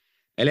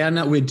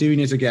Eleanna, we're doing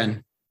it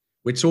again.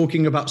 We're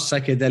talking about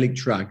psychedelic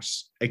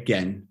drugs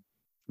again.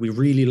 We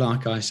really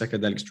like our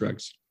psychedelic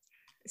drugs.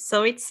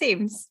 So it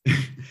seems.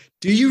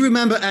 Do you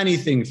remember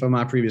anything from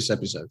our previous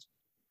episode?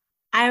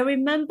 I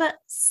remember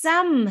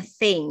some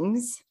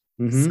things.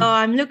 Mm-hmm. So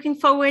I'm looking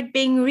forward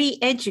being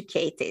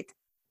re-educated.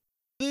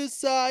 The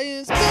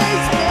Science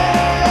Basement!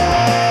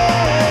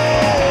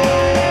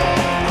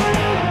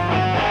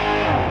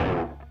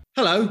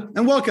 Hello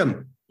and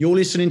welcome. You're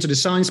listening to the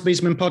Science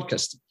Basement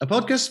podcast, a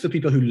podcast for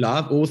people who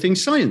love all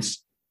things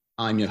science.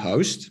 I'm your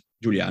host,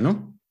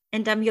 Giuliano.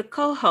 And I'm your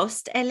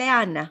co-host,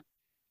 Eleanna.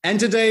 And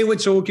today we're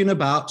talking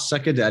about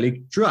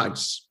psychedelic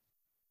drugs.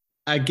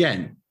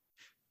 Again,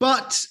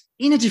 but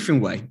in a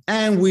different way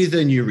and with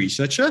a new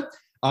researcher.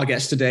 Our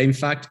guest today, in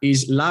fact,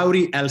 is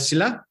Lauri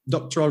Elsilä,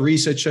 doctoral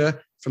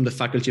researcher from the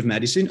Faculty of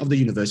Medicine of the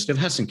University of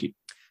Helsinki.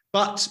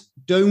 But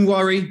don't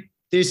worry,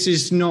 this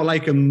is not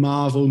like a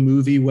Marvel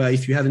movie where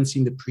if you haven't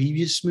seen the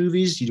previous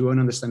movies, you won't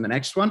understand the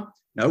next one.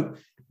 No,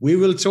 we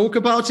will talk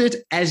about it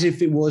as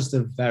if it was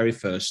the very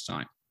first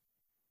time.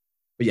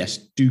 But yes,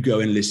 do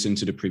go and listen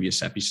to the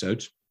previous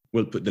episode.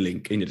 We'll put the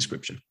link in the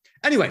description.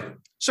 Anyway,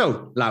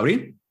 so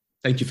Lauri,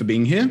 thank you for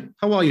being here.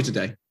 How are you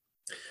today?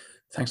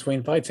 Thanks for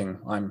inviting.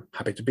 I'm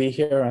happy to be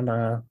here, and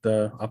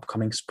the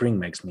upcoming spring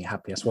makes me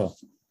happy as well.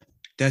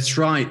 That's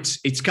right.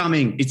 It's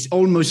coming. It's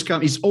almost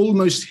come. It's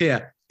almost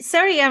here.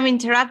 Sorry, I'm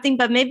interrupting,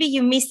 but maybe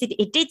you missed it.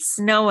 It did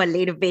snow a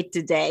little bit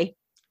today.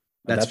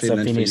 That's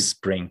a Finnish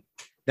spring.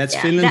 That's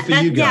Finland for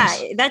you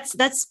guys. Yeah,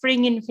 that's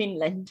spring in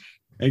Finland.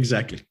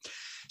 Exactly.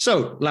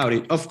 So,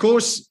 Lauri, of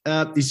course,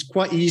 it's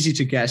quite easy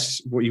to guess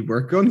what you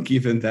work on,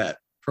 given that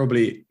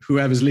probably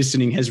whoever's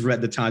listening has read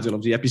the title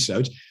of the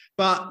episode.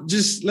 But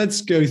just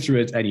let's go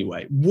through it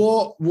anyway.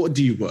 What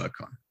do you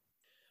work on?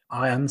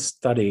 I am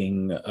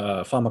studying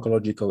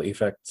pharmacological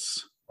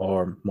effects,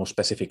 or more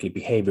specifically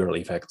behavioral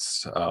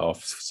effects of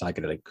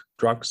psychedelic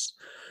drugs.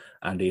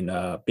 And in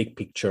a big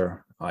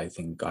picture, I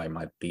think I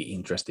might be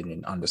interested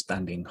in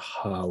understanding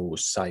how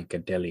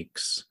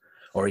psychedelics,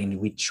 or in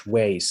which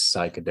ways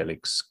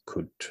psychedelics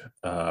could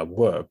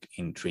work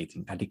in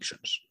treating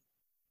addictions.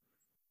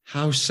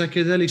 How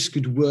psychedelics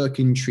could work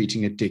in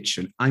treating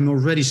addiction. I'm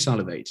already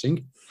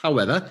salivating.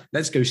 However,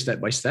 let's go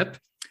step by step.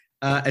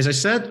 As I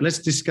said, let's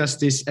discuss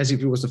this as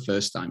if it was the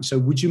first time. So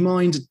would you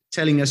mind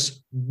telling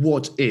us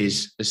what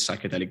is a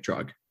psychedelic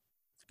drug?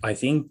 I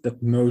think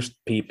that most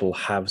people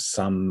have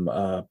some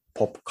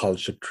pop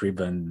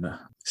culture-driven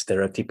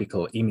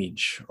stereotypical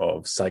image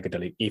of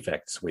psychedelic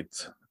effects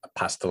with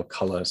pastel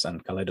colors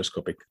and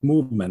kaleidoscopic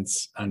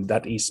movements, and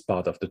that is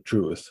part of the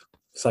truth.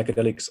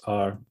 Psychedelics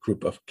are a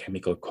group of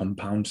chemical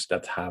compounds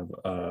that have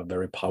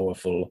very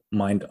powerful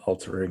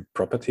mind-altering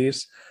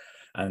properties,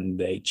 and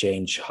they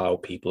change how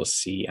people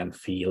see and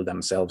feel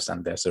themselves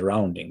and their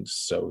surroundings.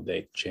 So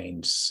they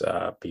change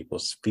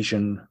people's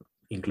vision,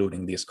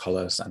 including these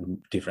colors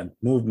and different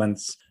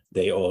movements.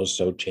 They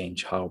also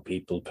change how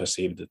people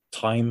perceive the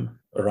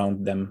time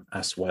around them,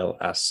 as well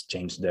as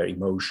change their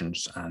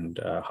emotions and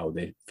how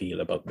they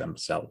feel about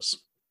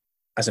themselves.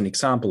 As an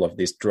example of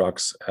these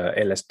drugs,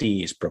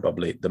 LSD is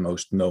probably the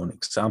most known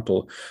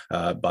example,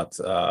 but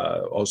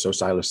also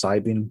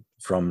psilocybin,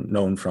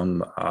 known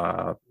from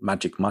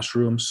magic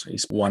mushrooms,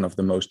 is one of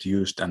the most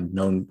used and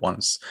known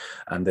ones.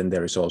 And then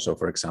there is also,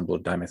 for example,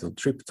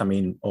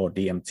 dimethyltryptamine or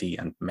DMT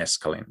and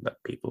mescaline that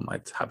people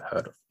might have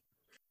heard of.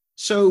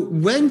 So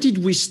when did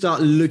we start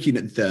looking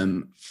at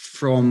them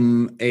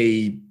from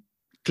a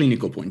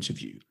clinical point of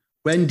view?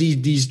 When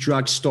did these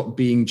drugs stop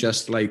being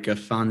just like a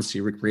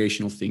fancy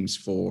recreational things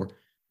for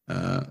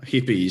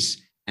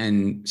hippies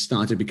and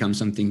start to become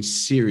something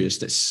serious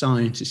that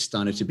scientists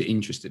started to be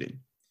interested in?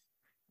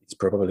 It's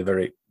probably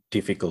very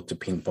difficult to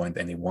pinpoint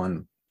any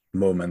one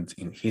moment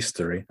in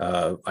history.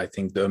 I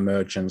think the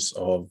emergence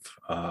of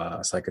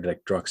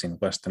psychedelic drugs in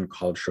Western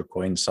culture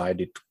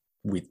coincided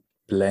with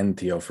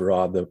plenty of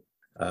rather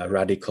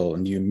radical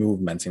new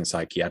movements in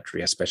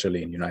psychiatry,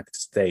 especially in the United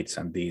States,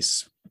 and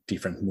these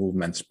different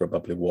movements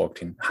probably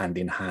walked hand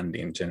in hand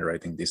in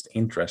generating this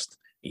interest.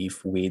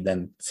 If we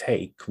then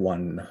take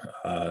one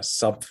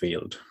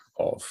subfield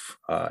of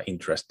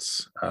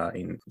interests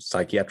in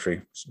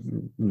psychiatry,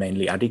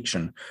 mainly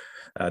addiction,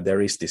 there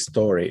is this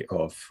story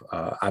of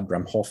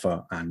Abraham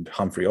Hoffa and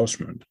Humphrey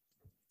Osmond,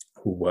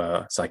 who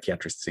were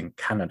psychiatrists in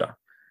Canada.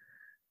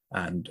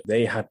 And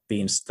they had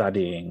been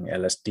studying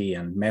LSD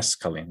and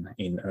mescaline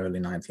in early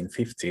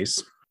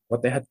 1950s.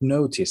 What they had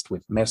noticed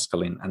with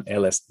mescaline and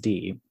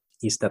LSD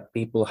is that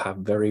people have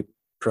very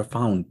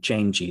profound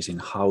changes in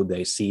how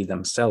they see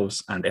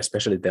themselves and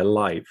especially their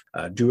life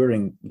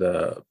during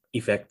the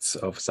effects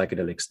of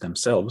psychedelics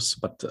themselves,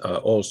 but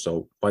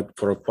also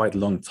for a quite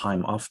long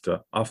time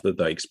after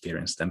the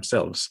experience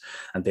themselves.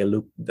 And they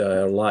look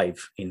their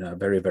life in a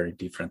very, very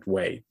different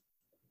way.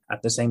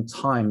 At the same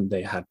time,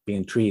 they had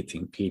been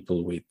treating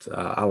people with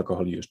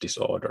alcohol use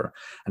disorder,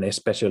 and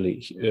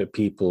especially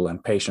people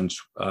and patients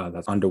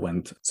that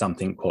underwent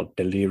something called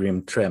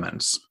delirium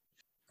tremens.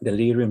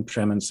 Delirium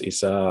tremens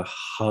is a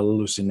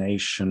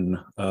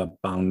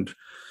hallucination-bound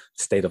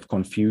state of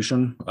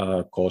confusion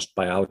caused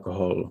by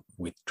alcohol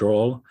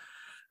withdrawal.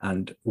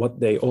 And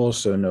what they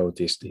also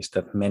noticed is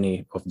that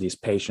many of these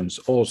patients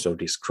also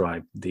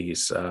describe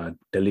these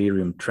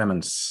delirium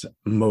tremens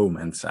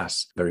moments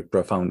as very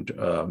profound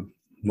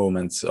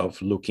moments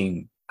of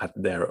looking at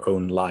their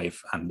own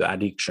life and the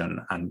addiction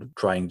and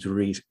trying to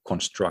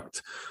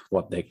reconstruct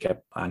what they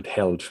kept and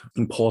held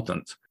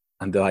important.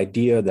 And the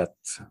idea that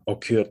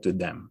occurred to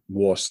them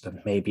was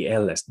that maybe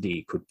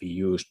LSD could be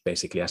used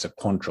basically as a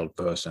control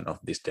person of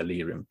this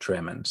delirium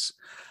tremens.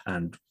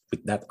 And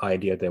with that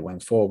idea, they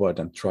went forward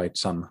and tried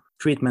some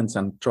treatments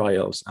and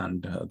trials,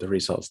 and the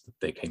results that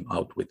they came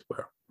out with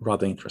were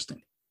rather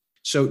interesting.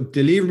 So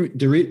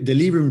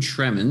delirium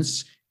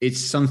tremens, it's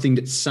something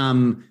that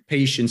some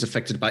patients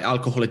affected by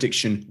alcohol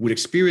addiction would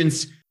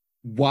experience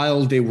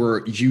while they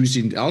were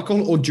using the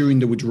alcohol or during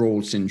the withdrawal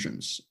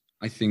syndromes.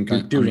 I think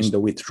during the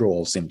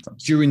withdrawal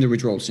symptoms. During the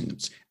withdrawal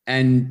symptoms.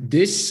 And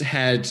this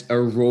had a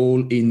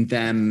role in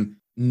them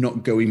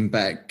not going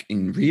back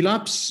in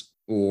relapse.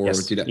 Or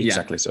yes, did I,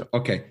 exactly so.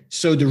 Okay.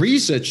 So the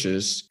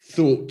researchers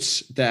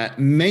thought that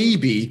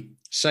maybe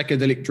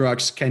psychedelic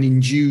drugs can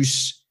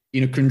induce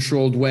in a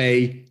controlled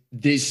way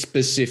this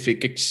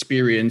specific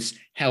experience,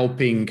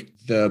 helping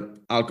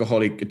the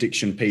alcoholic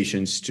addiction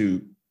patients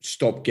to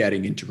stop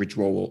getting into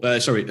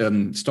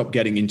stop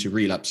getting into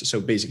relapse. So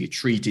basically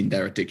treating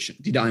their addiction.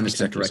 Did I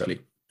understand correctly?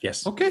 So.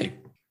 Yes. Okay.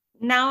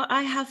 Now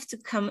I have to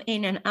come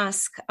in and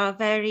ask a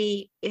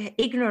very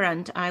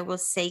ignorant, I will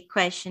say,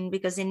 question,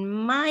 because in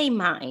my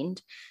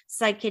mind,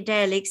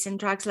 psychedelics and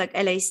drugs like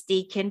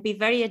LSD can be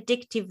very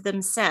addictive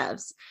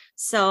themselves.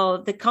 So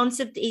the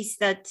concept is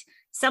that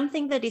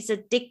something that is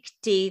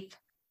addictive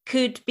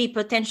could be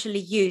potentially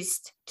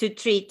used to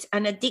treat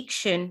an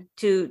addiction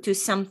to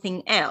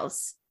something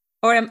else.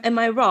 Or am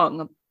I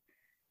wrong?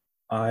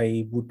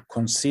 I would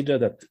consider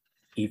that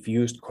if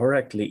used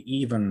correctly,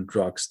 even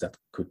drugs that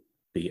could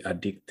be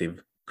addictive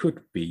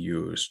could be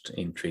used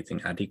in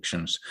treating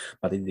addictions,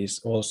 but it is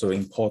also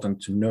important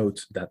to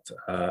note that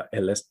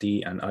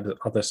LSD and other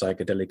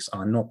psychedelics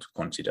are not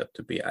considered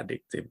to be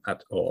addictive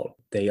at all.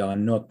 They are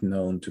not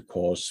known to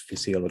cause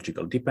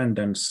physiological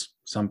dependence.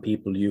 Some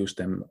people use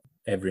them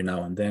every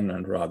now and then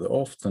and rather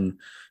often,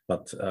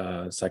 but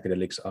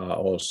psychedelics are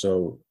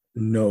also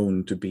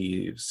known to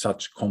be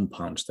such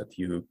compounds that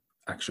you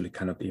actually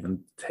cannot even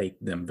take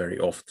them very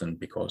often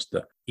because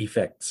the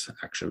effects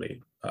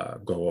actually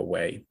go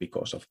away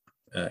because of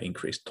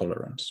increased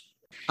tolerance.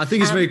 I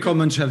think it's very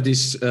common to have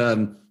this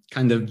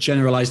kind of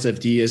generalized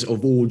ideas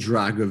of all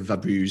drug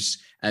abuse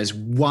as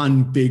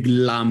one big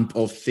lump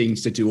of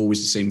things that do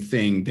always the same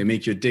thing. They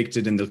make you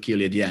addicted and they'll kill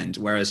you at the end.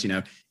 Whereas,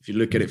 if you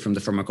look at it from the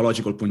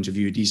pharmacological point of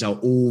view, these are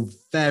all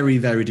very,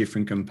 very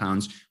different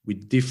compounds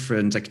with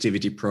different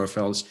activity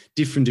profiles,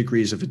 different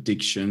degrees of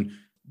addiction.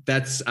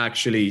 That's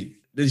actually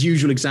the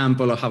usual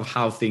example of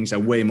how things are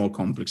way more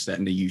complex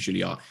than they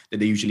usually are, that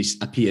they usually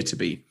appear to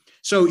be.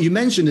 So you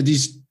mentioned that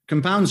these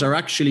compounds are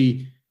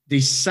actually, they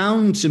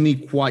sound to me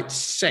quite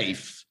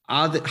safe.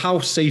 How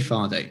safe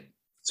are they?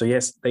 So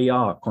yes, they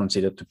are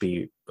considered to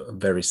be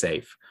very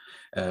safe,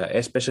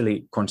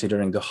 especially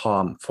considering the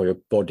harm for your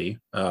body.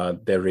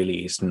 There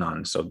really is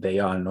none. So they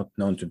are not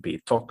known to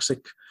be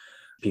toxic.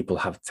 People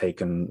have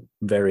taken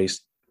very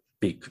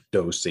big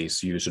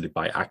doses, usually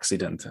by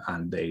accident,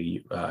 and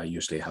they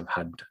usually have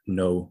had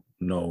no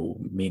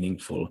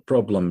meaningful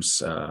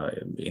problems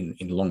in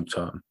long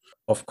term.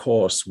 Of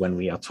course, when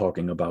we are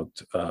talking about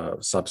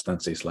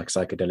substances like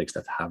psychedelics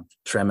that have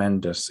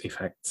tremendous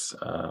effects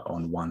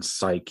on one's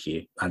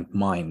psyche and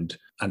mind,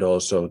 and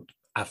also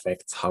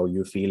affects how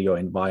you feel your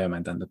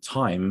environment and the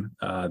time,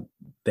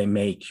 they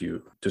make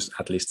you, to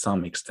at least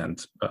some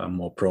extent,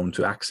 more prone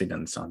to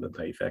accidents under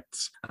the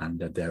effects. And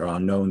there are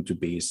known to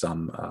be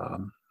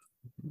some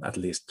at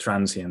least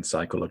transient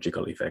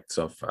psychological effects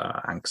of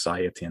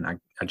anxiety and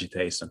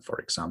agitation, for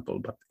example,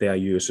 but they are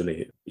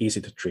usually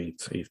easy to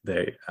treat if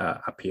they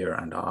appear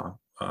and are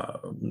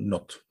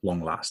not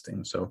long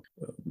lasting. So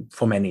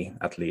for many,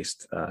 at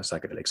least,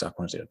 psychedelics are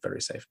considered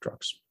very safe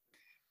drugs.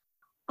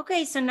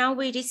 Okay, so now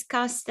we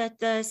discussed that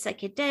the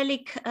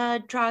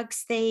psychedelic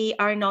drugs, they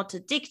are not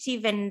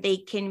addictive and they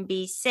can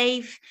be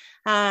safe.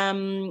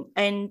 And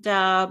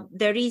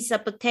there is a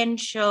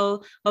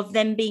potential of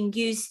them being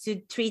used to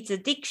treat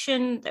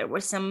addiction. There were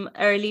some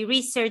early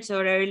research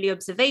or early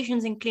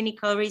observations in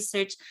clinical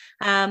research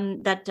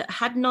that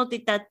had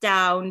noted that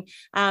down.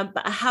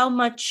 But how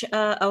much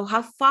or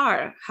how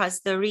far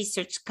has the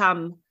research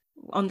come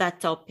on that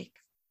topic?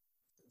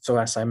 So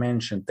as I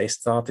mentioned, they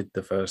started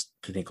the first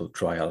clinical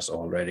trials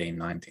already in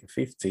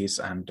 1950s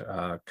and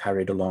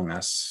carried along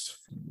as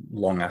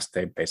long as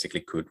they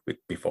basically could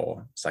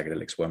before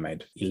psychedelics were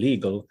made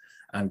illegal.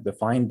 And the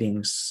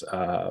findings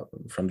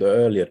from the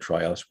earlier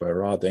trials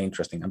were rather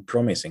interesting and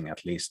promising.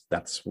 At least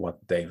that's what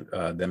they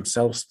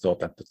themselves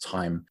thought at the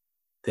time.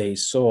 They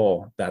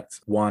saw that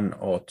 1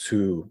 or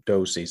 2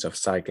 doses of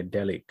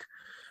psychedelic,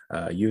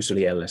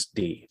 usually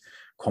LSD,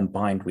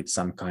 combined with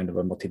some kind of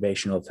a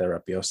motivational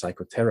therapy or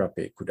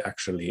psychotherapy could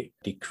actually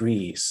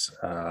decrease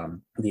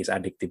these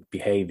addictive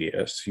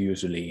behaviors,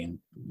 usually in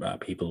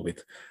people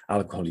with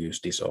alcohol use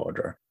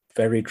disorder,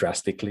 very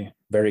drastically,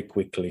 very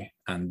quickly,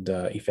 and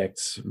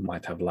effects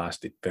might have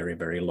lasted very,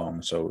 very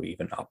long, so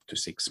even up to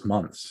 6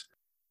 months.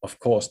 Of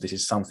course, this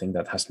is something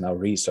that has now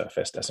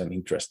resurfaced as an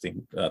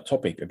interesting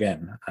topic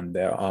again, and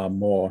there are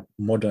more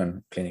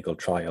modern clinical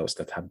trials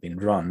that have been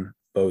run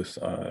both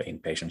in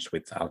patients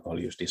with alcohol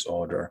use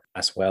disorder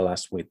as well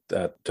as with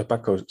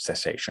tobacco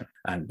cessation.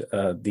 And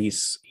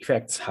these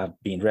effects have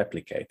been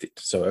replicated.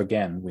 So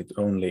again, with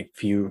only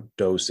few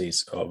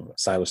doses of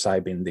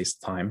psilocybin this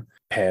time,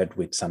 paired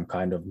with some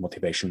kind of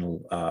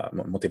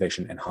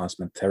motivation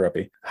enhancement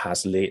therapy,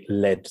 has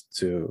led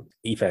to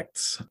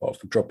effects of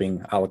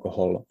dropping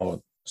alcohol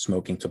or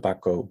smoking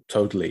tobacco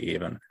totally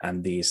even.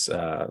 And these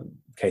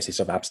cases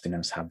of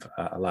abstinence have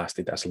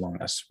lasted as long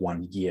as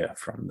 1 year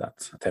from that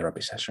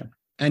therapy session.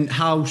 And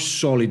how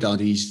solid are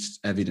these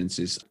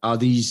evidences? Are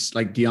these,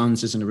 like the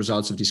answers and the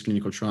results of these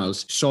clinical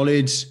trials,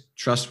 solid,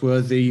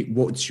 trustworthy?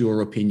 What's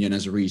your opinion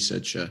as a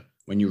researcher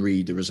when you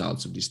read the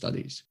results of these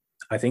studies?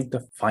 I think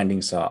the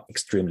findings are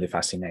extremely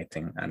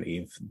fascinating. And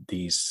if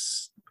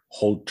these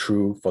hold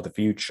true for the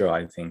future,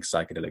 I think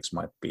psychedelics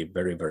might be a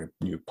very, very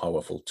new,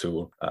 powerful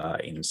tool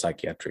in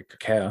psychiatric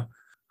care.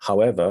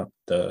 However,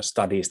 the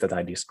studies that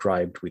I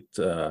described with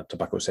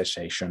tobacco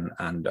cessation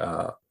and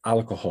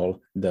alcohol,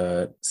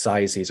 the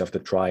sizes of the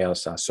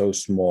trials are so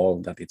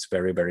small that it's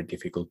very, very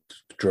difficult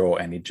to draw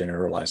any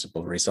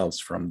generalizable results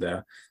from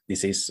there.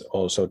 This is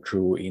also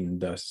true in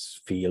the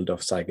field of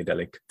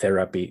psychedelic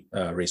therapy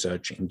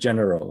research in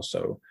general.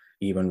 So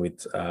even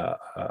with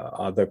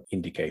other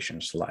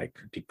indications like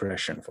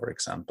depression, for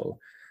example,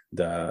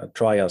 the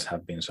trials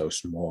have been so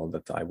small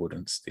that I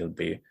wouldn't still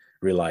be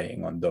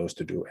relying on those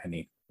to do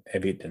any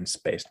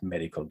evidence-based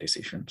medical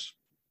decisions.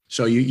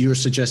 So you're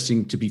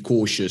suggesting to be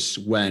cautious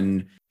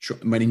when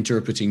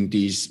interpreting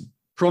these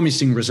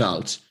promising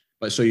results,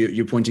 but so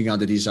you're pointing out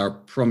that these are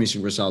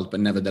promising results, but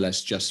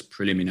nevertheless just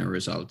preliminary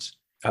results.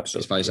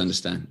 Absolutely. As far as I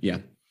understand, yeah.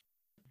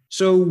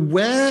 So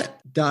where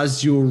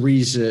does your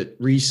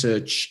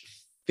research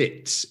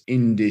fit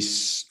in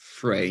this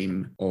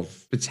frame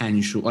of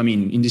potential,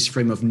 in this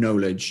frame of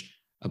knowledge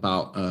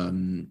about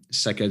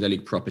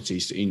psychedelic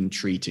properties in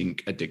treating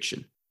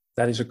addiction?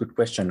 That is a good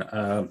question.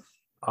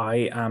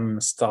 I am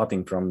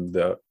starting from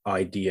the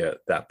idea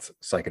that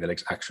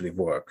psychedelics actually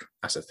work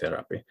as a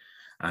therapy.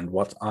 And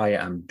what I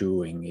am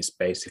doing is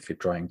basically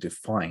trying to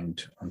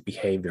find on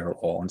behavioral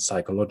or on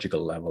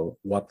psychological level,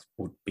 what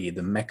would be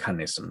the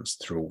mechanisms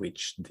through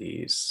which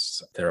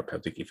these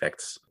therapeutic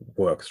effects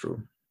work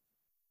through.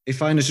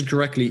 If I understood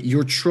correctly,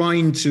 you're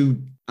trying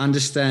to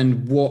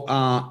understand what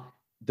are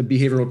the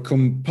behavioral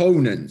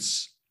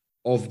components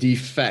of the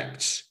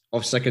effects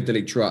of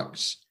psychedelic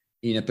drugs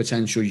in a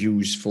potential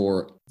use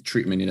for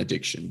treatment in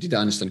addiction. Did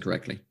I understand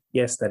correctly?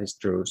 Yes, that is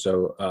true.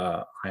 So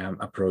I am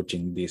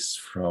approaching this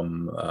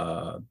from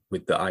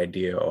with the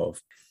idea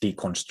of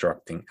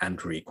deconstructing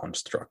and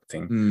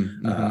reconstructing.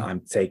 Mm-hmm.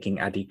 I'm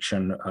taking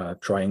addiction,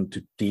 trying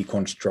to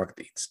deconstruct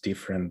its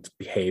different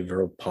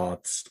behavioral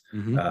parts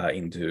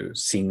into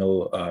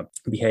single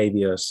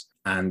behaviors,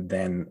 and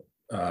then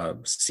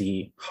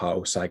see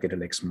how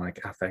psychedelics might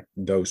affect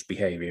those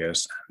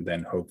behaviors, and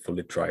then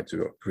hopefully try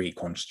to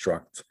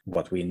reconstruct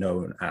what we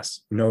know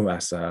as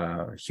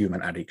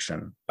human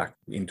addiction back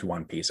into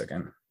one piece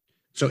again.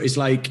 So it's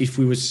like if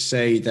we were to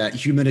say that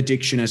human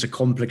addiction as a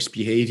complex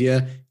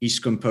behavior is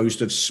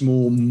composed of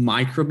small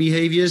micro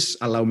behaviors,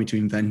 allow me to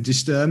invent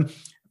this term.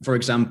 For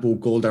example,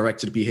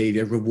 goal-directed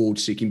behavior,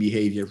 reward-seeking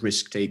behavior,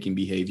 risk-taking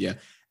behavior.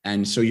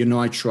 And so,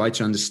 I try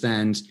to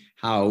understand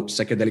how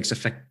psychedelics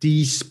affect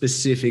these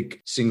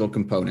specific single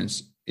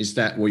components. Is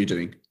that what you're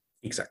doing?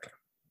 Exactly.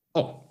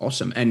 Oh,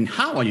 awesome. And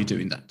how are you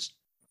doing that?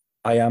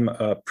 I am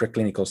a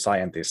preclinical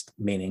scientist,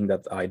 meaning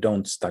that I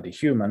don't study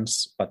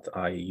humans, but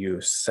I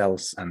use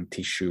cells and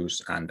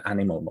tissues and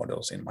animal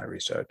models in my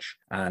research.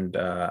 And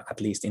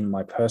at least in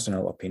my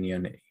personal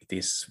opinion, it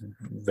is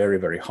very,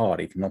 very hard,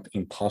 if not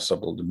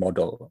impossible, to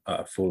model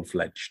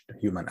full-fledged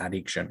human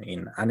addiction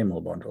in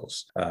animal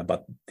models.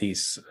 But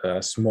these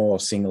small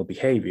single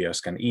behaviors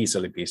can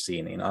easily be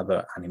seen in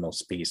other animal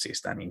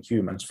species than in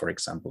humans, for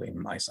example, in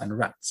mice and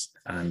rats.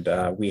 And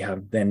we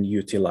have then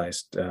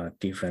utilized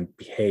different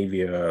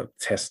behavior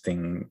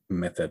testing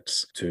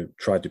methods to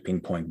try to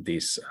pinpoint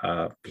these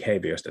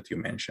behaviors that you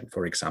mentioned,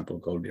 for example,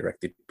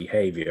 goal-directed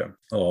behavior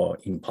or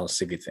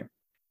impulsivity.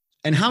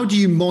 And how do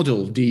you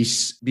model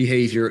this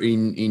behavior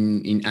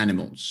in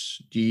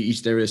animals?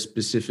 Is there a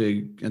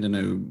specific,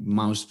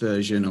 mouse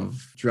version of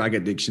drug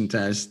addiction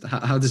test?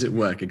 How does it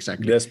work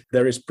exactly?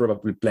 There is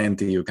probably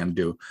plenty you can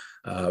do.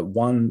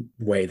 One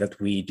way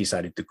that we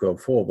decided to go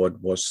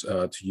forward was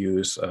to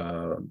use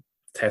a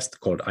test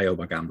called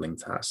Iowa Gambling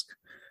Task.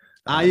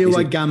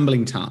 Iowa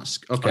Gambling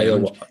Task. Okay.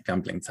 Iowa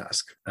Gambling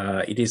Task.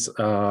 It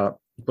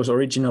was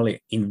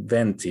originally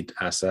invented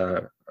as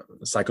a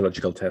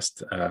psychological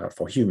test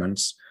for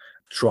humans,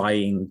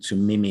 trying to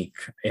mimic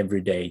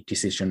everyday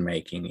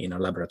decision-making in a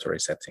laboratory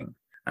setting.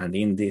 And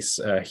in this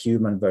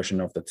human version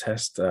of the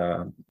test,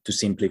 to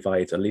simplify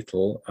it a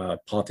little,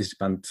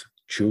 participant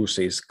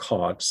chooses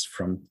cards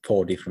from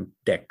 4 different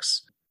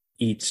decks.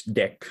 Each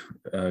deck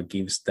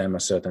gives them a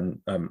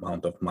certain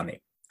amount of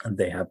money. And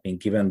they have been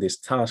given this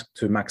task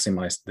to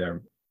maximize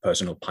their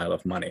personal pile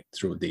of money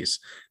through these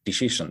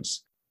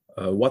decisions.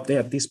 What they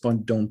at this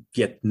point don't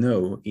yet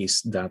know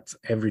is that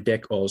every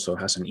deck also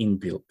has an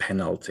inbuilt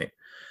penalty.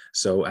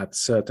 So at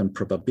certain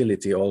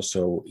probability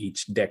also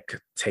each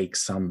deck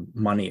takes some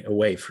money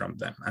away from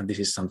them. And this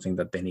is something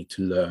that they need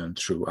to learn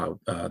throughout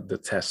the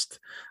test.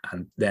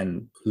 And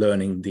then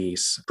learning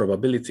these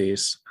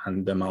probabilities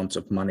and the amounts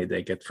of money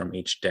they get from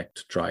each deck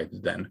to try to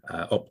then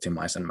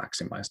optimize and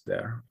maximize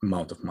their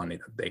amount of money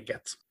that they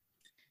get.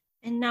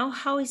 And now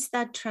how is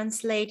that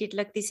translated,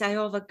 like this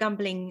Iowa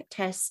gambling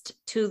test,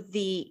 to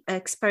the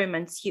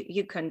experiments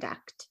you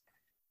conduct?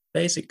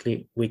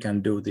 Basically, we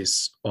can do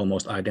this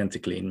almost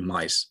identically in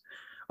mice.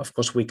 Of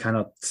course, we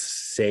cannot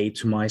say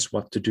to mice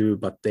what to do,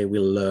 but they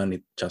will learn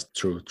it just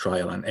through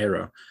trial and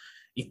error.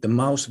 In the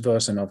mouse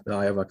version of the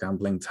Iowa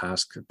gambling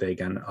task, they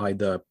can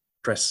either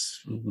press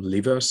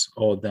levers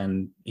or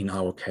then, in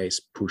our case,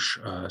 push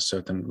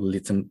certain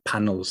little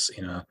panels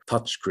in a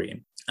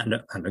touchscreen.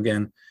 And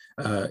again,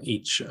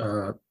 each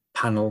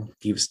panel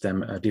gives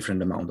them a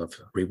different amount of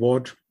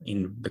reward.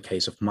 In the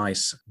case of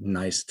mice,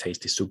 nice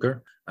tasty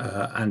sugar.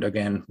 And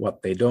again,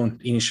 what they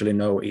don't initially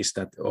know is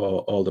that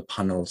all the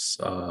panels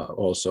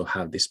also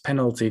have this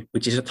penalty,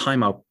 which is a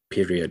timeout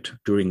period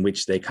during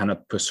which they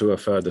cannot pursue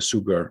further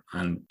sugar.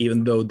 And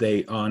even though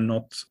they are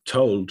not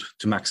told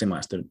to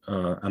maximize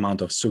the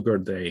amount of sugar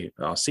they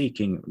are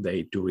seeking,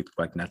 they do it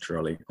quite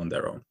naturally on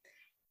their own.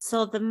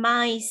 So the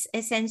mice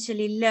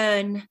essentially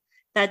learn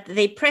that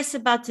they press a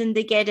button,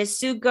 they get a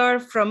sugar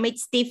from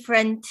its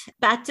different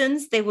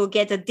buttons, they will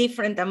get a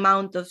different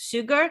amount of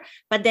sugar.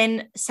 But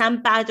then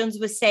some buttons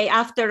will say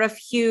after a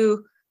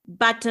few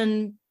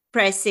button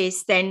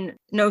presses, then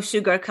no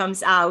sugar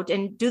comes out.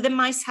 And do the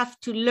mice have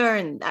to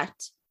learn that?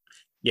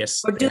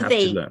 Yes, or do have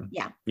they? To learn.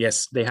 Yeah.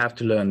 Yes, they have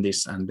to learn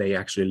this, and they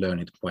actually learn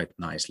it quite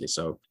nicely.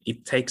 So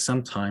it takes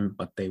some time,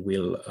 but they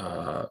will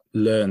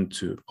learn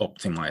to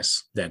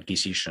optimize their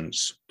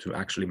decisions to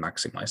actually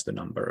maximize the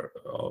number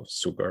of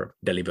sugar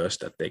delivers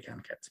that they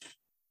can get.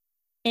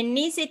 And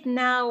is it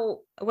now,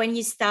 when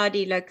you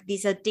study like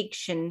these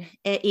addiction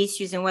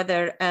issues and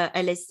whether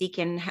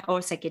LSD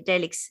or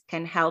psychedelics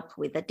can help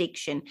with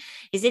addiction,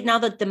 is it now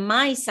that the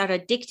mice are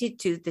addicted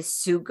to the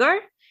sugar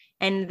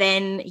and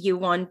then you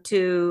want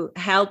to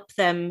help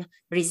them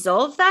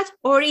resolve that?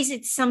 Or is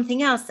it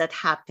something else that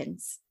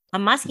happens?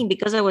 I'm asking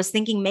because I was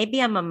thinking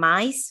maybe I'm a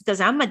mice because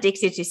I'm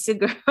addicted to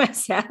sugar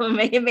myself.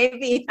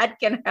 Maybe that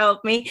can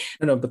help me.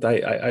 No, but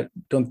I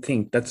don't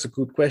think that's a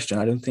good question.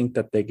 I don't think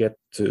that they get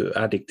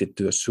addicted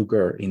to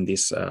sugar in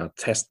this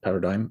test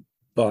paradigm,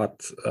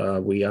 but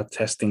we are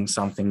testing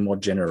something more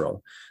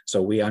general.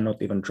 So we are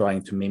not even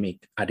trying to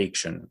mimic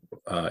addiction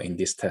in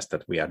this test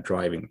that we are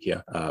driving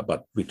here,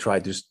 but we try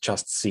to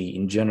just see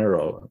in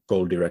general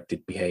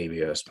goal-directed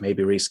behaviors,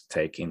 maybe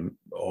risk-taking,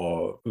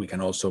 or we can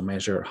also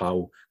measure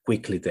how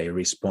quickly they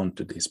respond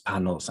to these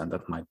panels, and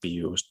that might be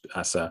used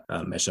as a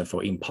measure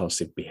for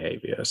impulsive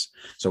behaviors.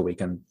 So we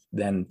can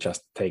then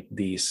just take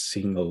these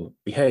single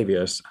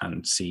behaviors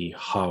and see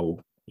how,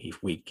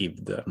 if we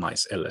give the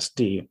mice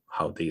LSD,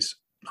 how these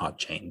are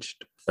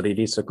changed. But it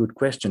is a good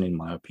question in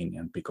my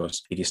opinion,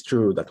 because it is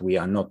true that we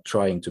are not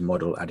trying to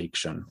model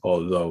addiction,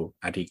 although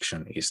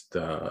addiction is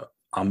the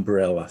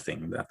umbrella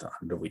thing that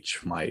under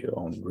which my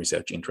own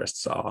research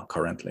interests are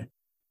currently.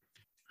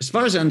 As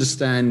far as I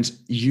understand,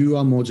 you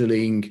are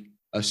modeling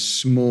a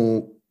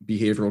small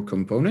behavioral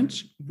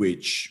component,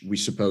 which we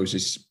suppose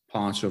is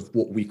part of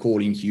what we call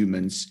in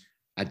humans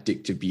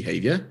addictive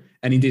behavior.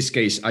 And in this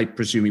case, I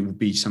presume it would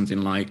be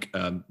something like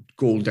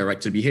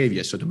goal-directed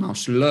behavior. So the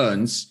mouse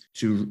learns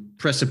to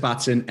press a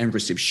button and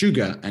receive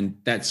sugar, and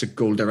that's a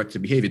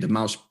goal-directed behavior. The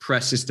mouse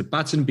presses the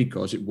button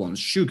because it wants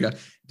sugar,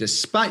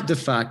 despite the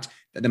fact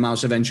that the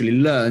mouse eventually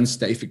learns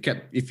that if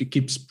it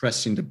keeps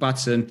pressing the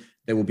button,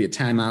 there will be a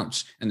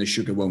timeout and the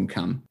sugar won't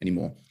come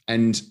anymore.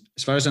 And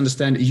as far as I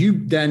understand,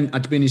 you then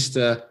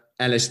administer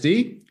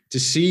LSD to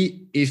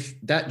see if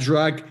that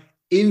drug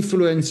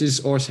influences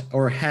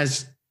or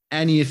has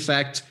any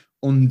effect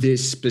on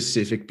this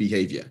specific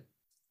behavior.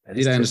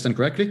 Did I understand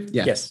correctly?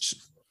 Yeah.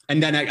 Yes.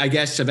 And then I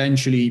guess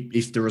eventually,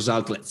 if the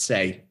result, let's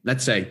say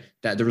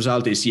that the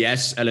result is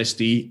yes,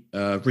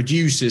 LSD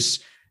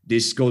reduces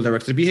this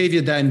goal-directed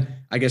behavior, then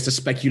I guess the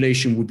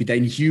speculation would be that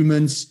in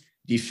humans,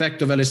 the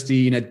effect of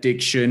LSD in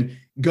addiction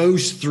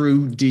goes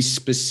through this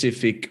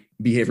specific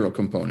behavioral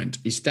component.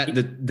 Is that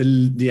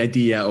the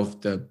idea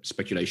of the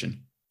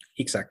speculation?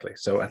 Exactly.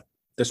 So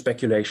the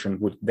speculation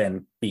would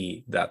then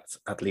be that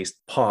at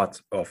least part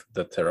of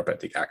the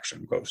therapeutic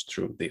action goes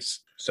through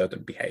this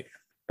certain behavior,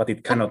 but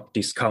it cannot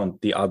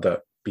discount the other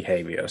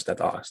behaviors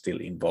that are still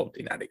involved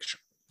in addiction.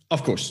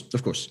 Of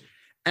course.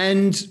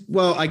 And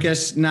well, I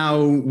guess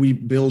now we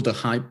build a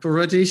hype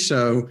already.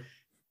 So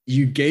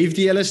you gave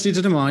the LSD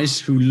to the mice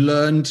who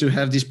learned to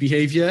have this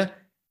behavior.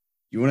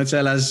 You want to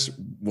tell us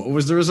what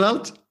was the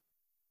result?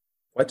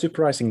 Quite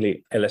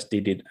surprisingly,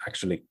 LSD did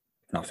actually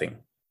nothing.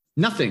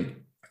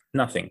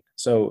 Nothing.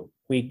 So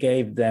we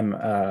gave them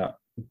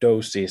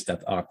doses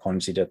that are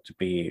considered to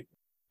be,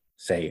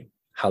 say,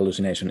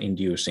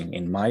 hallucination-inducing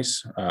in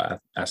mice,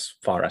 as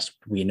far as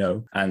we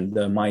know. And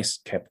the mice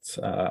kept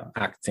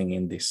acting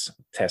in this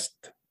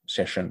test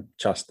session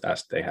just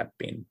as they had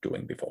been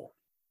doing before.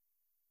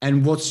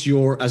 And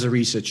as a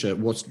researcher,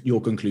 what's your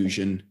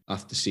conclusion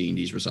after seeing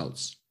these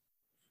results?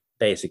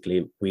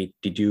 Basically, we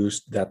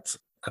deduced that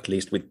at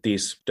least with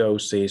these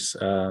doses,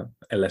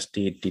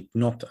 LSD did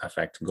not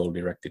affect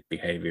goal-directed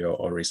behavior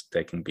or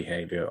risk-taking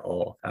behavior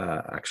or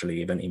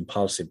actually even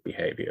impulsive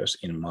behaviors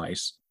in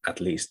mice,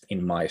 at least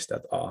in mice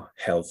that are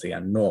healthy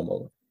and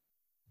normal.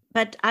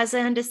 But as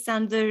I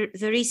understand, the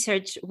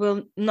research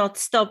will not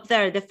stop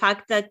there. The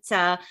fact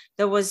that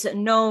there was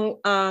no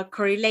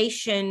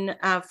correlation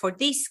for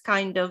this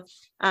kind of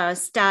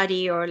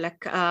study or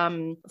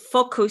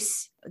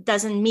focus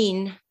doesn't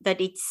mean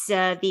that it's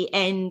the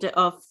end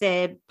of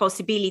the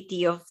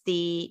possibility of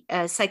the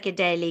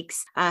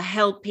psychedelics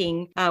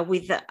helping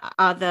with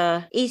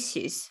other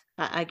issues,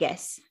 I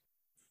guess.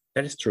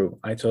 That is true.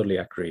 I totally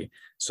agree.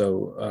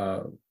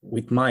 So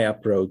with my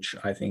approach,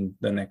 I think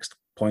the next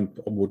point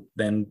would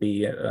then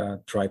be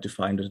try to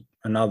find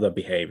another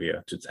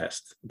behavior to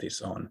test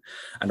this on.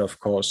 And of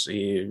course,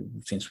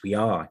 since we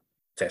are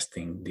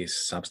testing these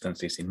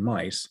substances in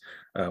mice,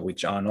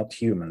 which are not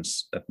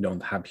humans, that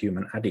don't have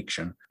human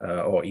addiction,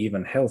 or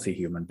even healthy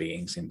human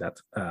beings in that.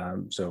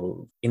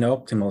 So in an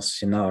optimal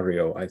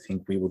scenario, I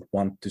think we would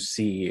want to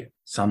see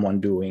someone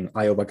doing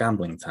Iowa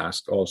gambling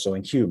task also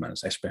in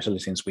humans, especially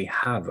since we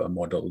have a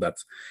model that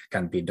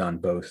can be done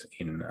both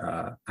in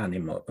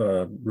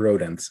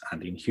rodents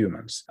and in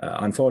humans.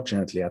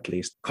 Unfortunately, at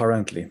least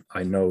currently,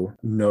 I know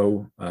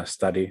no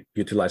study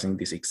utilizing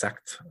this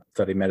exact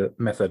study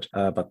method,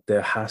 but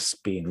there has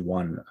been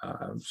one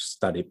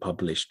study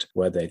published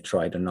where they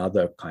tried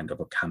another kind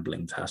of a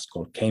gambling task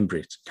called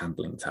Cambridge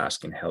gambling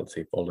task in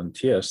healthy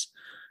volunteers.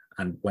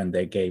 And when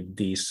they gave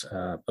these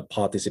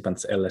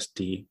participants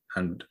LSD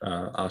and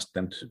asked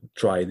them to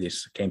try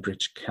this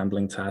Cambridge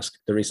gambling task,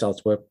 the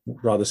results were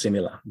rather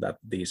similar, that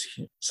these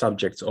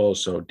subjects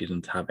also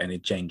didn't have any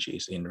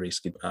changes in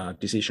risky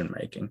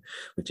decision-making,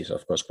 which is,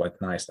 of course, quite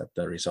nice that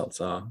the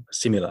results are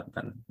similar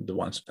than the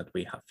ones that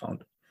we have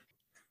found.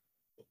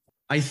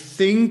 I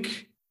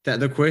think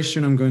that the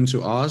question I'm going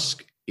to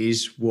ask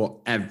is what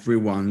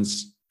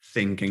everyone's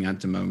thinking at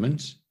the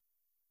moment.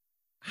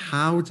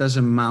 How does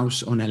a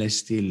mouse on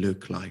LSD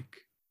look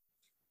like?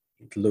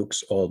 It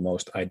looks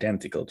almost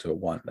identical to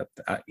one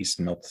that is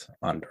not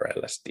under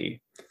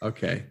LSD.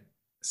 Okay.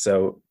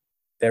 So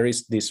there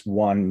is this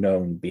one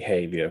known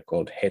behavior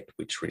called head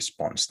twitch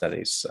response that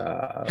is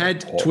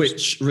head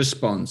twitch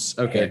response.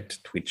 Okay. Head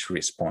twitch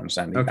response,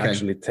 and it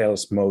actually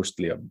tells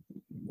mostly of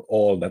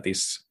all that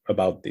is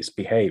about this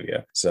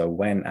behavior. So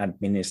when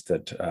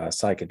administered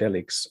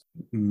psychedelics,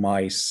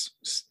 mice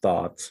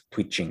start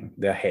twitching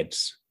their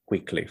heads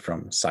quickly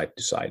from side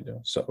to side,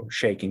 so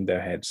shaking their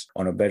heads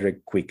on a very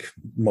quick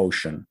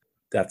motion.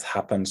 That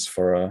happens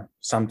for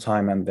some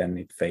time and then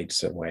it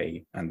fades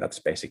away. And that's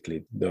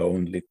basically the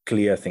only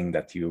clear thing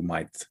that you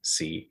might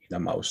see in a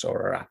mouse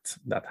or a rat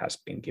that has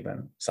been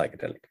given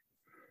psychedelic.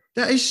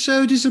 That is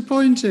so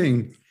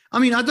disappointing. I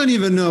mean, I don't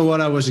even know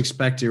what I was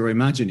expecting or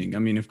imagining. I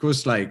mean, of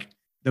course,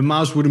 the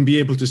mouse wouldn't be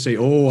able to say,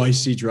 oh, I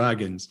see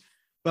dragons.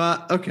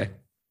 But okay,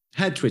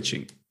 head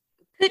twitching.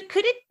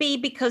 Could it be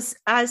because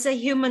as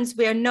humans,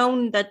 we are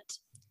known that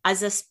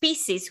as a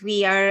species,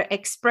 we are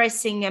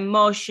expressing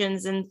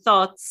emotions and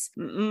thoughts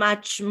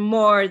much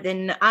more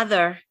than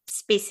other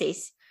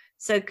species?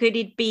 So could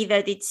it be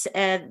that it's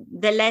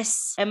the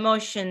less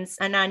emotions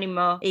an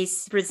animal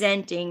is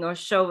presenting or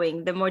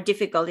showing, the more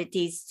difficult it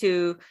is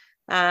to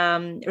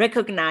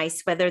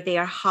recognize whether they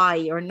are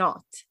high or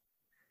not?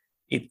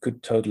 It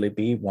could totally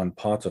be one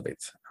part of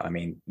it. I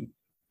mean,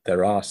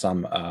 there are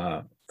some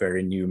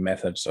very new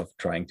methods of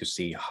trying to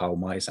see how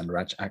mice and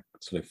rats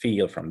actually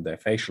feel from their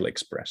facial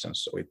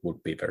expressions. So it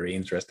would be very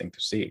interesting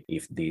to see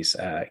if these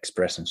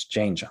expressions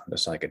change under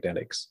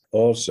psychedelics.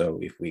 Also,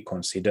 if we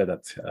consider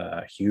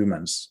that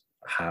humans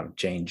have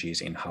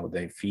changes in how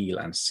they feel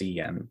and see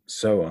and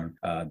so on,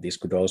 this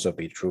could also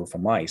be true for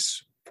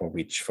mice, for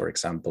which, for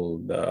example,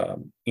 the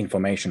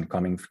information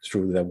coming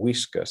through the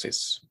whiskers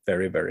is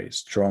very, very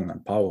strong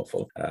and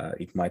powerful.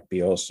 It might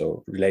be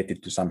also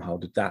related to somehow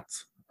to that.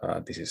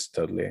 This is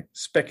totally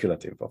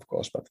speculative, of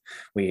course, but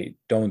we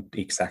don't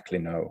exactly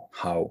know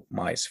how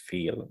mice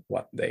feel,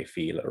 what they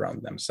feel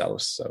around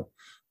themselves. So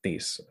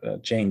these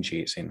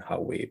changes in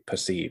how we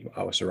perceive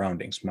our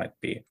surroundings might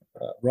be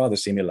rather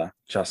similar,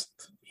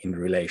 just in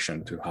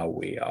relation to how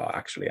we are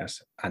actually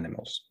as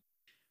animals.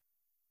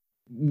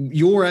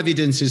 your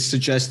evidences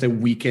suggest that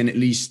we can at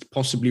least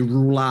possibly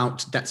rule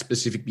out that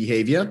specific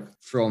behavior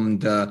from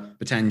the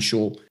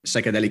potential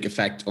psychedelic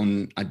effect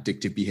on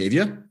addictive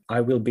behavior.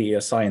 I will be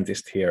a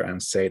scientist here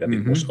and say that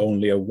it was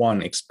only a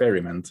one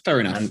experiment.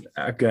 Fair enough. And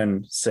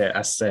again,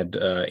 as said,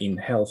 in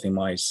healthy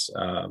mice,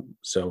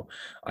 so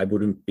I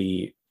wouldn't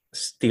be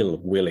still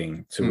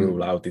willing to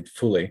rule out it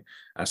fully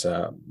as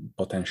a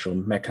potential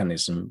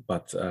mechanism,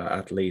 but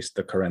at least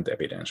the current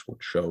evidence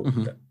would show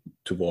that,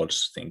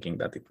 towards thinking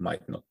that it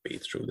might not be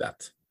through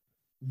that.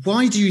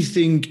 Why do you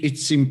think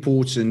it's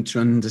important to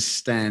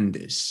understand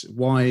this?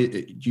 Why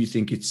do you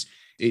think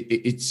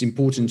it's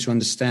important to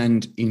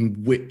understand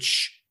in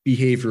which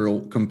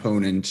behavioral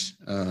component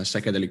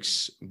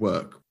psychedelics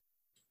work?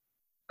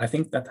 I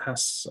think that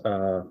has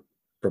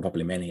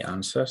probably many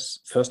answers.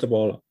 First of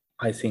all,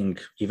 I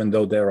think even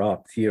though there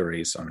are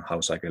theories on how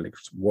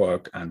psychedelics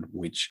work and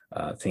which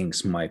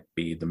things might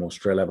be the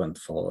most relevant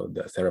for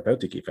the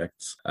therapeutic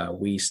effects,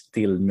 we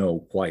still know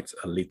quite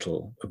a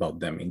little about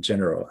them in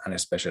general, and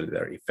especially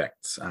their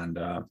effects. And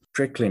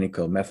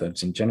preclinical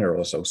methods in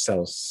general, so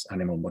cells,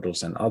 animal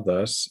models, and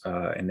others,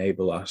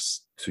 enable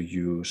us to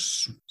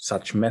use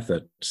such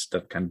methods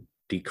that can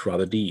dig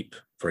rather deep,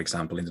 for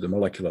example, into the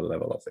molecular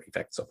level of the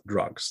effects of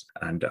drugs.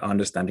 And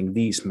understanding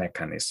these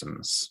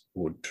mechanisms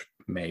would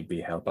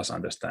maybe help us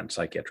understand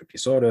psychiatric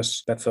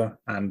disorders better,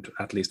 and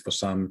at least for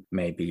some,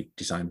 maybe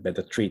design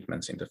better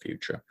treatments in the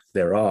future.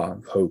 There are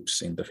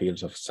hopes in the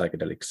fields of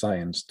psychedelic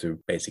science to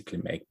basically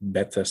make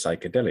better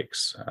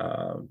psychedelics,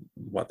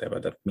 whatever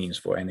that means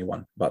for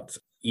anyone. But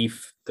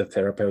if the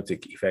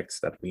therapeutic effects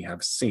that we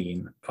have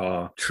seen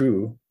are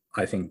true,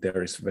 I think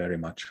there is very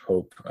much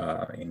hope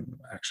in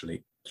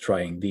actually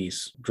trying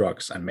these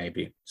drugs and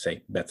maybe,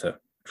 say, better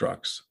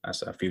drugs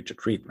as a future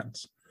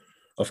treatments.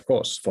 Of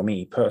course, for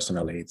me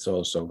personally, it's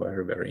also a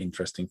very, very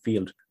interesting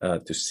field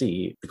to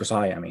see, because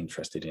I am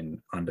interested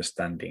in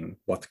understanding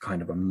what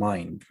kind of a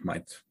mind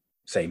might,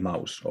 say,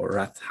 mouse or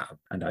rat have.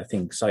 And I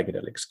think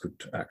psychedelics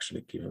could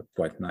actually give a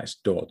quite nice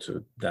door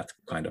to that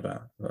kind of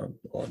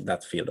or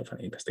that field of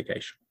an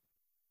investigation.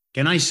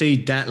 Can I say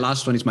that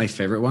last one is my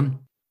favorite one?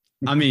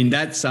 I mean,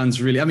 that sounds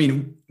really,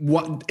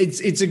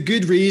 it's a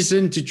good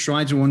reason to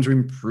try to want to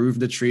improve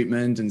the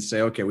treatment and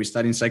say, okay, we're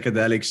studying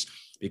psychedelics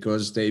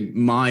because they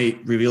might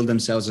reveal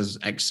themselves as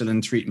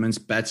excellent treatments,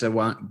 better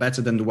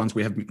than the ones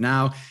we have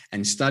now.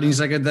 And studying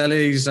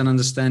psychedelics and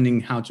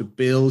understanding how to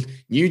build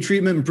new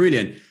treatment,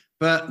 brilliant.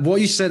 But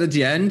what you said at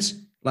the end,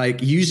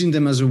 like using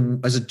them as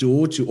a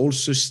door to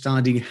also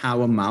studying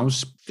how a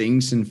mouse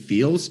thinks and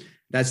feels,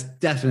 that's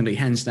definitely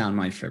hands down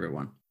my favorite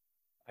one.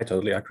 I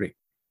totally agree.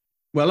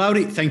 Well,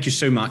 Lauri, thank you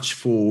so much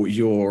for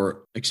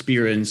your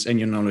experience and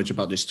your knowledge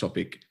about this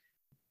topic.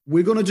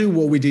 We're going to do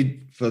what we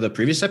did for the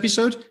previous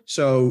episode.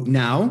 So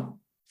now,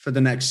 for the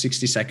next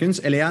 60 seconds,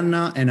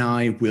 Eleanna and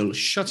I will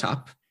shut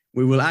up.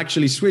 We will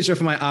actually switch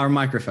off our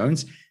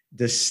microphones.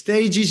 The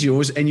stage is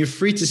yours, and you're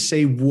free to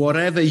say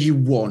whatever you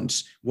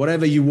want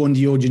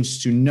the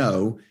audience to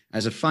know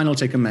as a final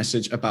take-home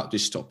message about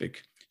this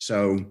topic.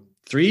 So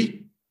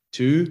 3,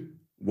 2,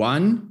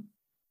 1...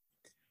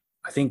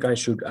 I think I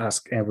should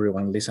ask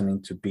everyone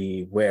listening to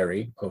be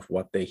wary of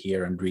what they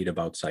hear and read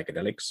about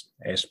psychedelics,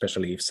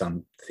 especially if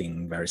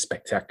something very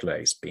spectacular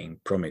is being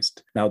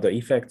promised. Now, the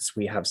effects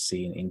we have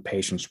seen in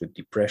patients with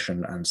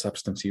depression and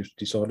substance use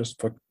disorders,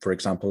 for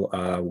example,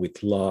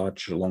 with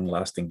large,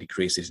 long-lasting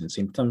decreases in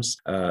symptoms,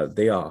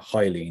 they are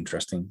highly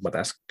interesting. But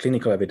as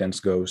clinical evidence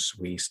goes,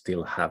 we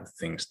still have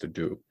things to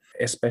do.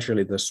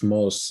 Especially the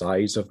small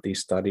size of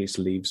these studies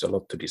leaves a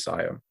lot to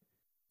desire.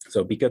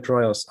 So bigger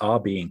trials are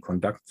being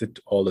conducted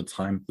all the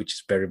time, which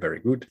is very, very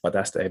good. But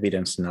as the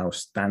evidence now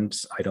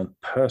stands, I don't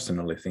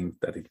personally think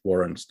that it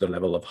warrants the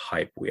level of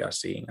hype we are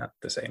seeing at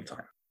the same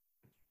time.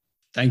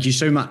 Thank you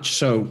so much.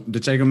 So the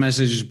take-home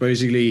message is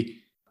basically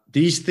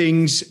these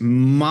things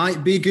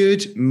might be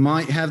good,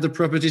 might have the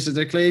properties that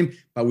they claim,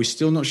 but we're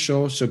still not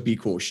sure. So be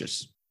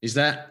cautious. Is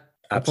that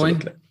a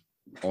point?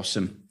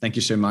 Awesome. Thank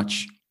you so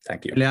much.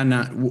 Thank you.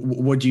 Eleanna,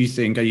 what do you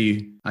think?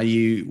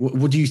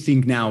 What do you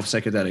think now of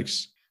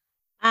psychedelics?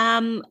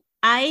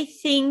 I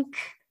think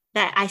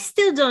that I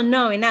still don't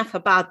know enough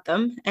about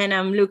them, and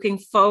I'm looking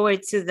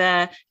forward to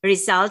the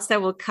results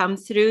that will come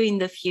through in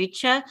the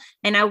future.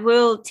 And I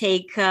will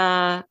take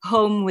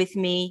home with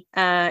me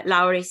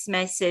Lauri's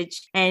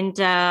message, and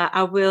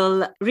I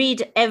will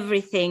read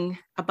everything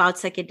about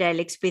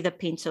psychedelics with a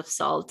pinch of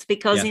salt,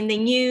 because in the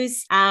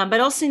news, but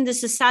also in the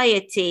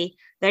society,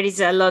 there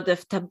is a lot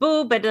of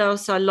taboo, but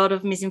also a lot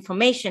of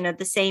misinformation at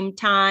the same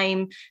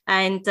time.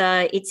 And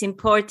it's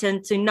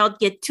important to not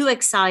get too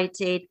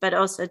excited, but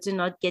also to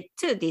not get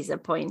too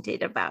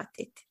disappointed about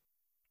it.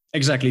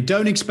 Exactly.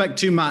 Don't expect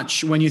too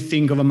much when you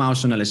think of a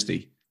mouse on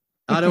LSD.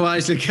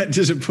 Otherwise, you'll get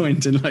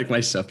disappointed like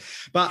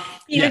myself. But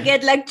you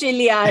get like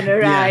Giuliano,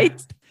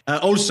 right? Yeah.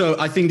 Also,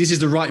 I think this is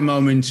the right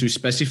moment to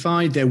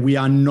specify that we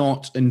are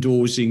not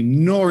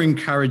endorsing nor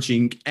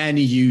encouraging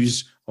any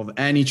use of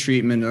any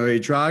treatment or a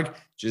drug.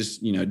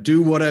 Just,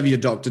 do whatever your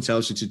doctor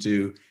tells you to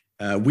do.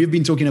 We've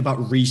been talking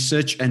about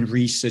research and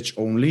research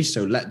only.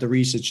 So let the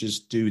researchers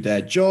do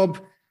their job.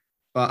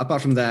 But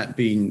apart from that,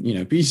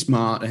 be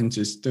smart and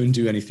just don't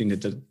do anything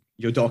that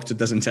your doctor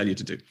doesn't tell you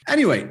to do.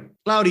 Anyway,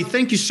 Lauri,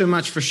 thank you so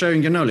much for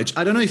sharing your knowledge.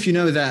 I don't know if you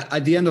know that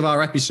at the end of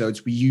our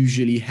episodes, we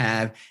usually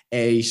have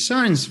a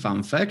science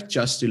fun fact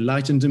just to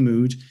lighten the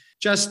mood.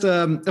 Just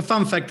a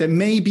fun fact that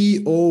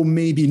maybe or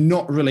maybe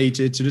not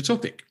related to the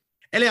topic.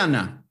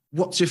 Eleanna,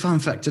 what's your fun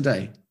fact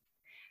today?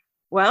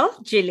 Well,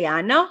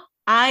 Giuliano,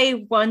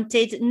 I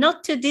wanted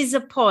not to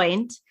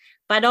disappoint,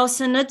 but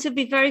also not to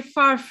be very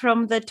far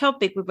from the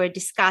topic we were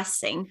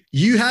discussing.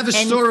 You have a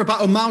story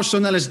about a mouse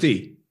on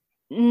LSD?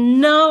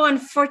 No,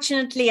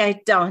 unfortunately,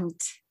 I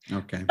don't.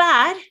 Okay.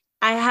 But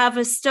I have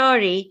a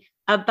story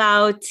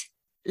about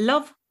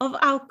love of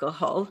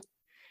alcohol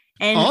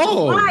and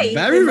why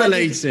very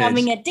related.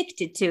 Becoming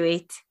addicted to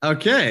it.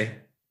 Okay.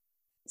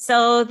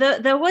 So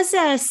there was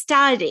a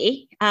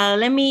study.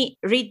 Let me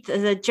read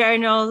the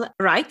journal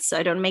right so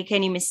I don't make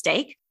any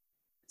mistake.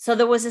 So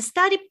there was a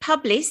study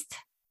published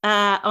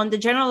on the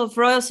Journal of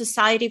Royal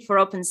Society for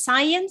Open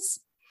Science.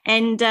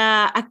 And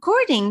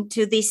according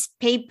to this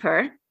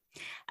paper,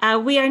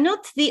 we are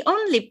not the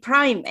only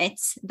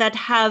primates that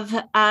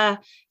have a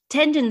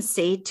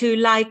tendency to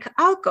like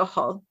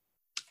alcohol.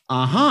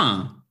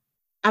 Uh-huh.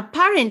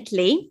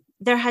 Apparently,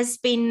 there has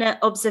been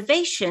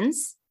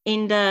observations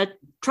in the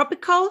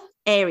tropical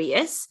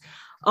areas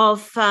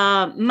of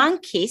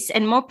monkeys,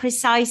 and more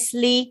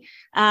precisely,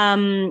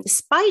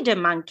 spider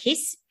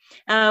monkeys,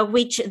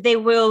 which they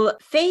will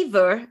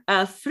favor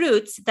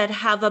fruits that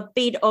have a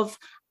bit of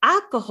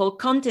alcohol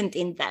content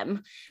in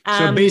them.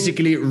 So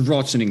basically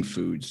rotting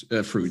fruits,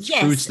 yes,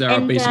 fruits that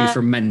are basically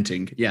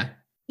fermenting. Yeah.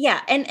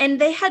 Yeah.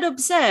 And they had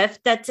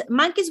observed that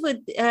monkeys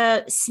would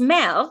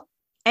smell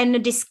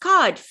and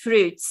discard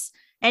fruits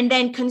and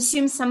then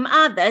consume some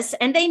others.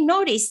 And they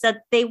noticed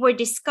that they were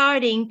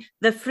discarding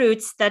the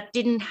fruits that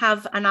didn't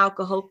have an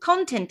alcohol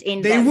content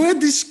in them. They were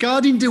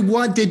discarding the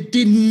one that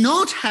did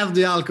not have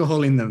the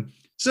alcohol in them.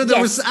 So they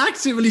was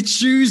actively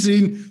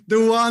choosing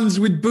the ones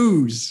with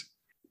booze.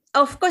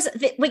 Of course,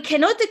 we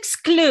cannot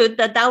exclude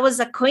that was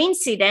a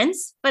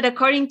coincidence, but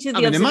according to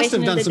the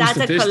observation and the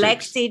data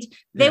collected,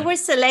 they were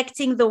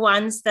selecting the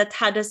ones that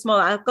had a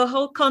small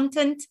alcohol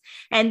content.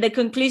 And the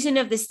conclusion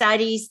of the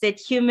study is that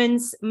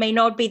humans may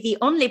not be the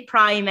only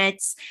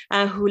primates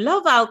who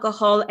love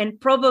alcohol, and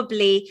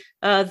probably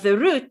the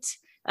root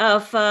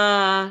of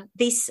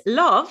this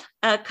love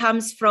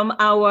comes from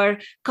our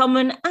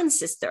common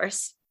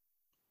ancestors.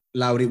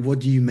 Lauri, what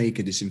do you make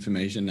of this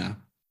information now?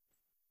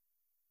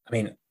 I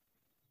mean,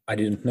 I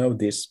didn't know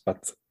this,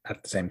 but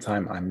at the same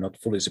time, I'm not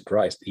fully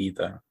surprised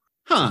either.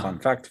 It's a fun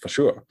fact for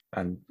sure,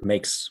 and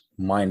makes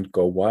mind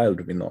go wild,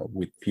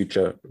 with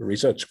future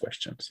research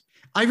questions.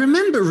 I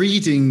remember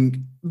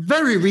reading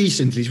very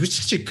recently, it was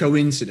such a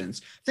coincidence.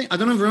 I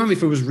don't remember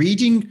if I was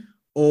reading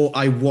or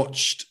I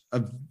watched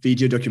a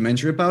video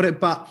documentary about it,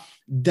 but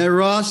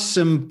there are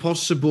some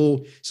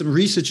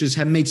researchers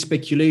have made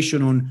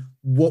speculation on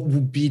what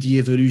would be the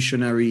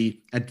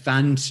evolutionary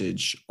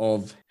advantage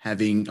of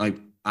having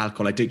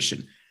alcohol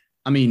addiction.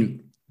 I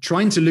mean,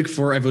 trying to look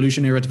for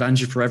evolutionary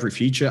advantage for every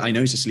feature, I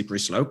know it's a slippery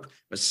slope,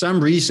 but some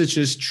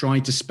researchers try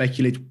to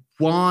speculate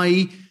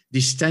why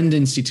this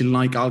tendency to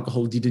like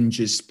alcohol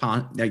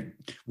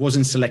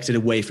wasn't selected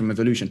away from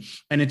evolution.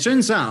 And it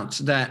turns out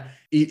that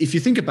if you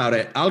think about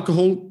it,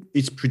 alcohol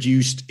is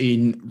produced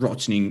in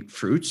rotting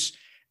fruits.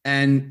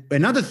 And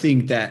another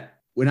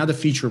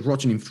feature of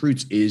rotting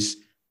fruits is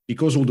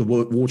because all the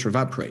water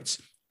evaporates,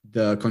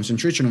 the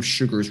concentration of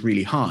sugar is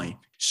really high.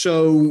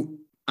 So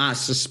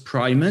as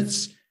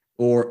primates,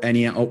 or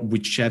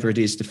whichever it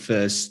is, the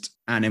first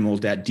animal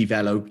that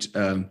developed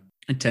a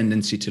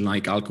tendency to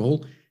like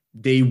alcohol,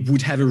 they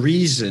would have a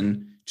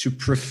reason to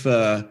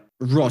prefer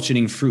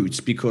rotting fruits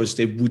because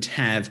they would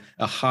have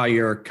a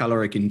higher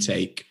caloric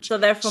intake. So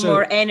therefore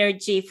more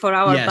energy for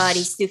our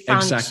bodies to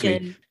function.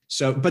 Exactly.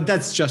 So, but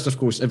that's just, of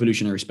course,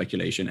 evolutionary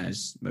speculation,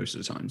 as most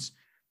of the times.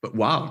 But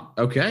wow,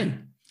 okay.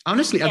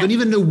 Honestly, I don't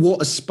even know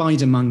what a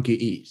spider monkey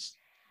is.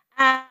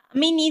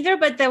 Me neither,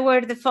 but there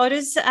were the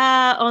photos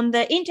on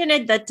the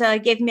internet that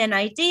gave me an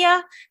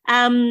idea.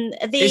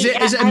 Is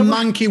it a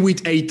monkey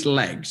with 8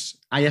 legs?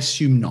 I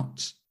assume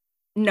not.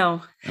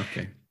 No.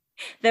 Okay.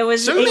 It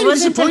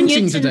wasn't a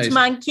mutant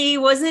monkey.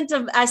 It wasn't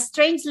a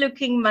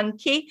strange-looking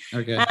monkey.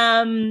 Okay.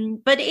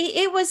 But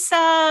it was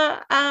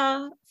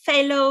a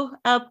fellow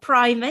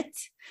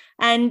primate.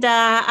 And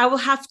I will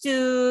have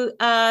to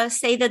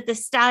say that the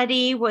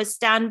study was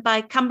done by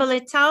Campbell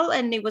et al.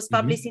 And it was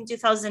published in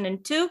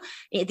 2002,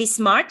 this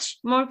March,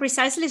 more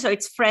precisely. So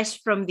it's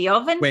fresh from the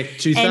oven. Wait,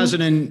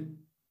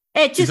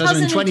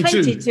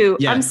 2022.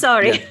 Yeah, I'm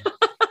sorry. Yeah.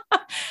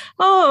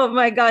 Oh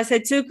my gosh,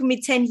 it took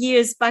me 10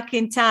 years back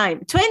in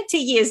time, 20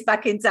 years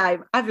back in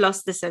time. I've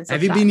lost the sense of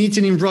time. Have you been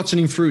eating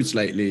rotting fruits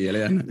lately,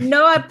 Eleanna?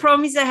 No, I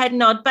promise I had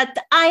not. But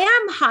I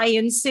am high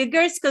on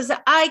sugars because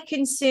I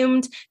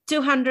consumed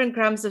 200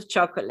 grams of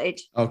chocolate.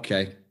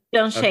 Okay.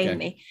 Don't shame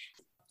me.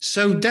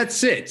 So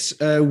that's it.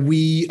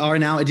 We are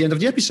now at the end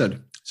of the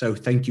episode. So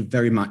thank you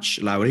very much,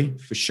 Lauri,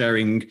 for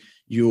sharing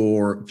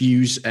your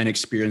views and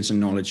experience and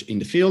knowledge in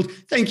the field.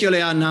 Thank you,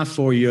 Eleanna,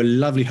 for your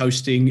lovely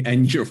hosting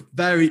and your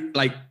very,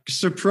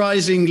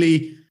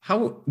 surprisingly,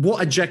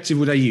 what adjective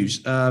would I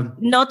use?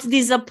 Not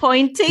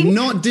disappointing.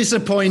 Not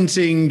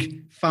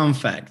disappointing fun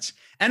fact.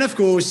 And of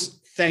course,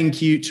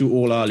 thank you to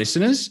all our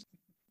listeners.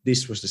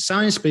 This was the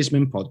Science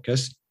Spaceman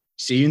Podcast.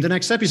 See you in the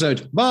next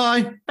episode.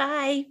 Bye.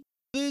 Bye.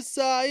 The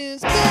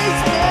Science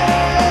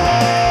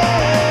Basement.